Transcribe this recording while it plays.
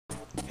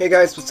Hey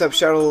guys, what's up?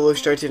 Shadow Lilo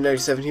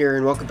 97 here,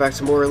 and welcome back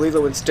to more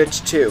Lilo and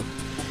Stitch 2.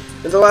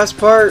 In the last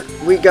part,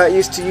 we got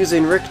used to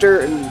using Richter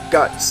and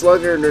got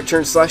Slugger and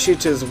returned Slashy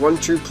to his one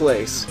true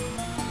place.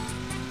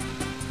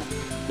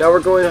 Now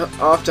we're going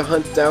off to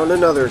hunt down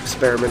another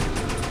experiment,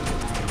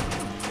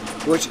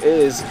 which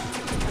is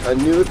a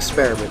new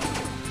experiment.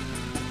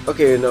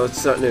 Okay, no,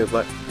 it's not new,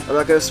 but I'm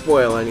not going to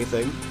spoil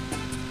anything.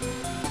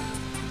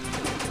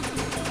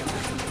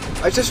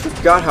 I just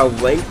forgot how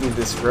lengthy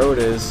this road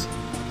is.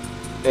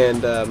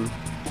 And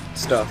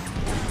stuff.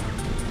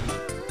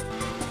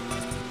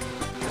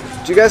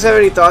 Do you guys have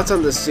any thoughts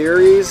on the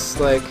series?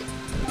 Like,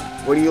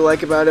 what do you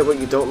like about it? What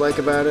you don't like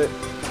about it?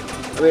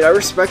 I mean, I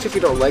respect if you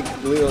don't like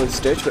Lilo and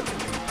Stitch, but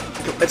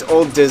it's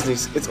old Disney.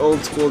 It's old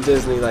school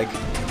Disney. Like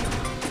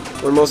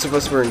when most of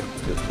us were in,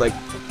 like,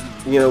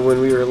 you know, when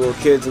we were little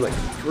kids in like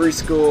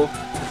preschool.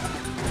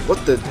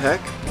 What the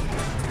heck?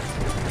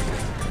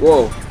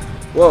 Whoa,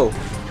 whoa,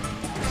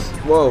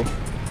 whoa.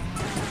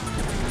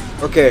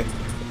 Okay.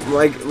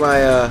 My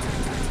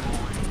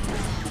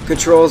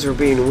controls were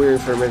being weird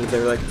for a minute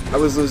there. Like, I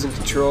was losing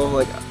control.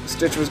 Like,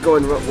 Stitch was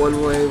going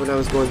one way when I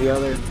was going the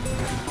other.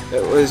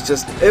 It was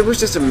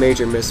just a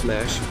major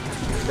mismatch.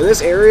 And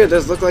this area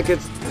does look like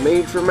it's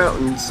made for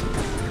mountains.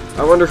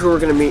 I wonder who we're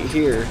gonna meet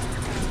here.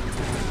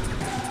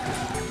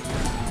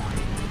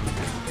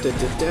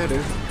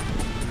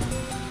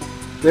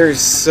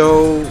 There's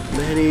so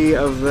many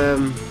of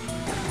them.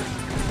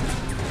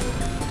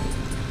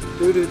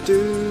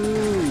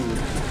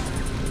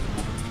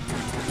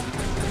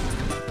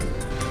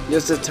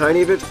 Just a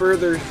tiny bit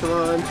further, come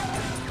on.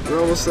 We're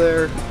almost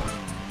there.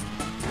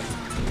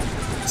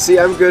 See,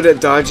 I'm good at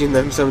dodging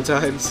them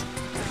sometimes.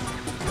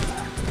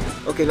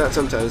 Okay, not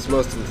sometimes,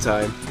 most of the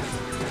time.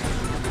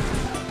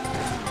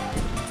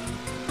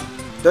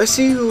 Do I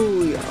see who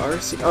we are?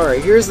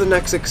 Alright, here's the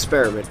next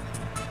experiment.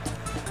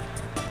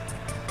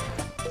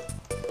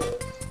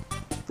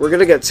 We're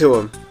gonna get to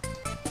him.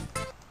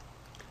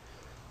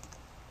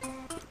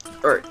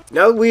 Alright,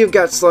 now we have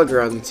got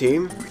Slugger on the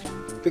team.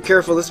 Be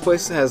careful, this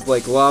place has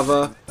like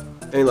lava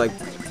and like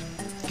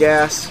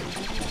gas.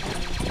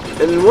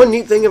 And one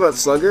neat thing about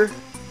Slugger,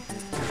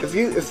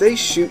 if they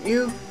shoot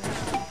you,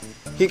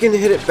 he can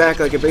hit it back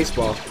like a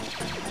baseball.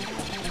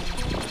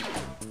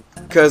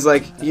 Cause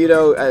like, you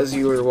know, as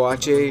you were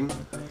watching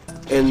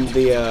in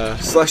the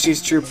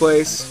Slushy's true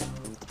place,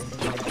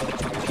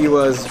 he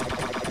was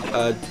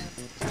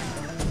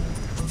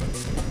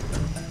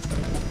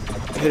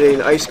hitting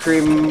ice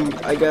cream,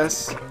 I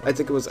guess. I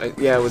think it was,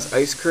 yeah, it was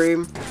ice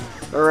cream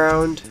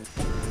around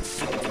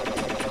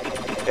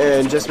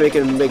and just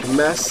making a big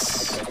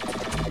mess.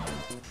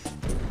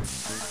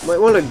 Might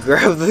want to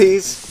grab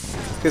these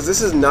because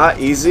this is not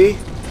easy.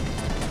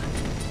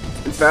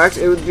 In fact,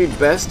 it would be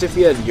best if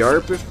he had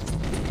Yarp if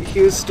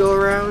he was still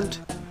around.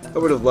 I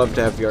would have loved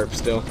to have Yarp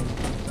still.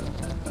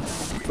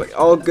 But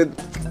all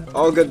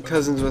good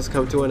cousins must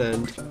come to an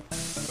end.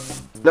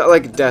 Not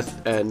like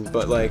death end,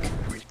 but like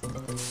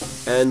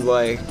end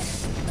like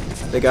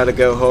they gotta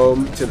go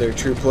home to their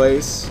true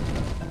place.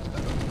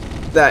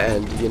 That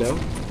end, you know?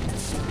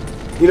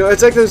 You know,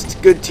 it's like those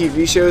good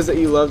TV shows that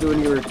you loved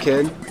when you were a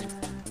kid.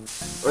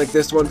 Like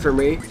this one for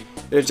me.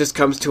 And it just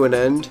comes to an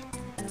end.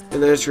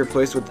 And then it's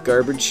replaced with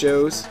garbage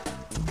shows.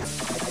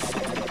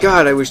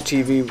 God, I wish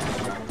TV...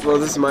 Well,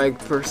 this is my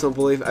personal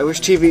belief. I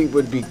wish TV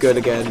would be good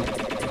again.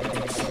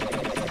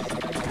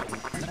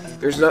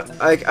 There's not...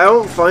 Like, I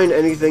don't find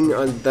anything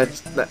on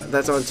that's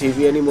on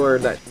TV anymore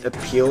that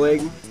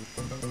appealing.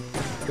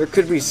 There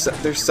could be...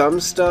 There's some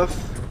stuff.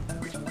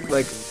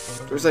 Like...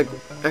 There's like,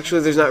 actually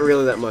there's not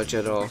really that much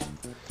at all.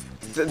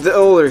 The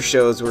older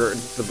shows were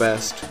the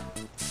best.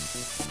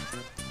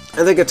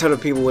 I think a ton of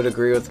people would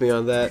agree with me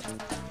on that.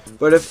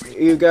 But if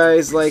you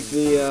guys like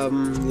the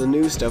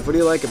new stuff, what do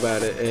you like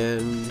about it?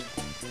 And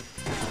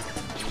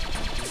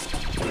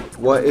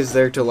what is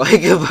there to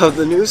like about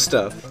the new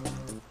stuff?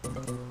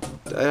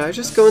 Did I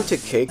just go into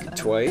cake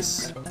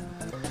twice?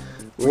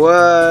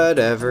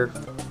 Whatever.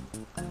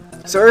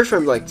 Sorry if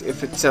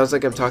if it sounds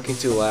like I'm talking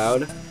too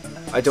loud.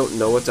 I don't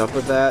know what's up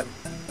with that.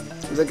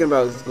 I'm thinking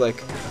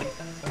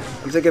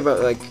about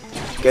like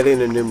getting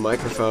a new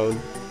microphone.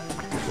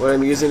 What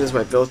I'm using is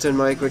my built-in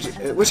mic,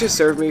 which has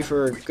served me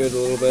for a good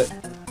little bit.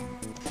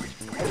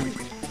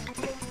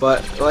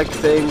 But like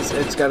things,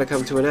 it's got to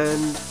come to an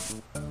end.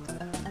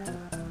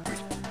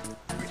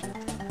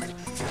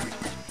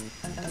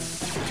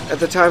 At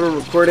the time I'm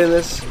recording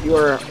this, you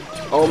are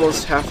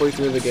almost halfway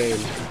through the game.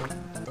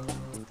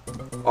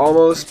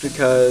 Almost,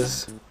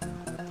 because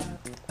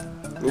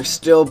there's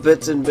still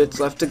bits and bits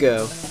left to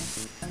go.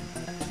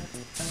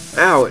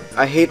 Ow,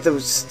 I hate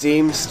the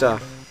steam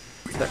stuff.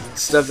 That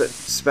stuff that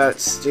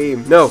spouts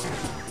steam. No!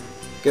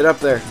 Get up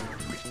there.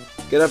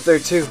 Get up there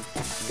too.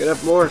 Get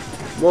up more.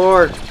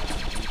 More!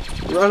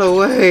 Run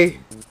away!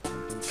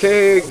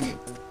 King!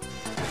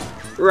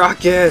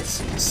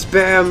 Rockets!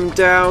 Spam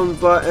down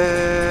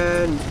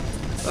button!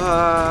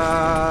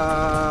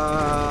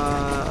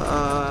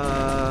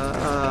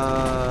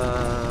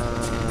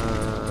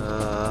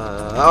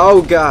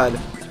 Oh god!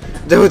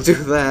 Don't do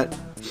that!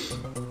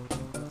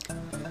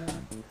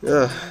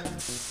 Ugh.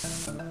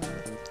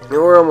 And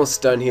we're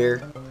almost done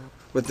here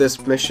with this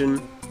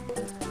mission.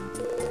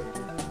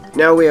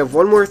 Now we have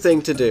one more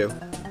thing to do.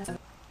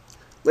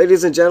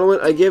 Ladies and gentlemen,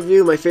 I give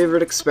you my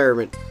favorite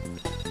experiment.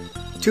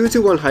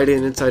 2-1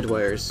 hiding inside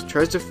wires.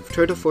 Try to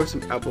force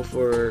an apple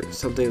for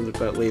something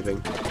about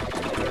leaving.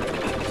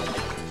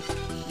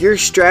 Your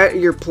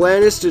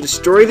plan is to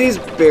destroy these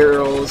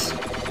barrels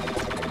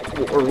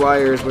or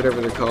wires,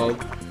 whatever they're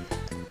called,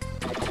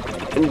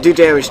 and do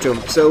damage to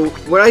them. So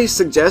what I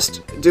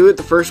suggest, do it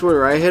the first one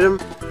where I hit him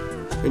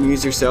and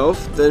use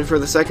yourself. Then for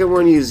the second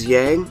one, use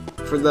Yang.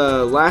 For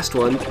the last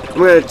one, I'm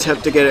going to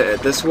attempt to get it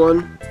at this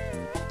one.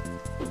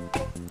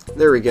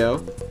 There we go.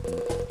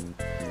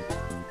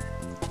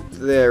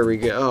 There we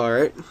go.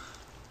 Alright.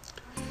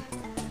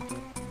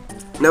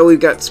 Now we've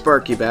got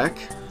Sparky back.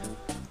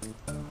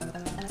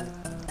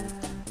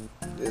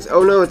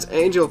 Oh no, it's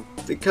Angel.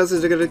 The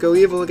cousins are gonna go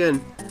evil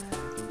again.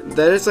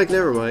 Then it's like,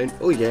 never mind.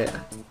 Oh yeah.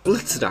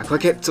 Blitzdock. Why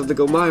can't something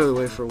go my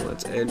way for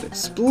once? And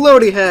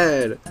Explodey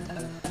Head!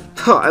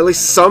 Huh, at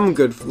least some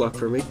good luck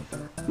for me.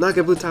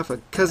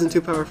 Nagabutafa, cousin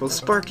too powerful.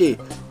 Sparky!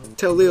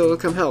 Tell Lilo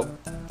to come help.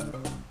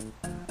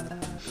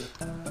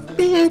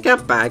 Oh,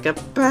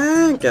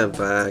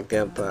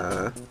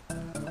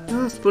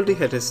 Explodey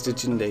Head has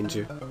Stitch in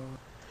danger.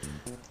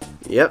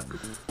 Yep.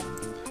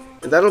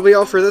 And that'll be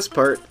all for this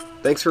part.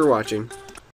 Thanks for watching.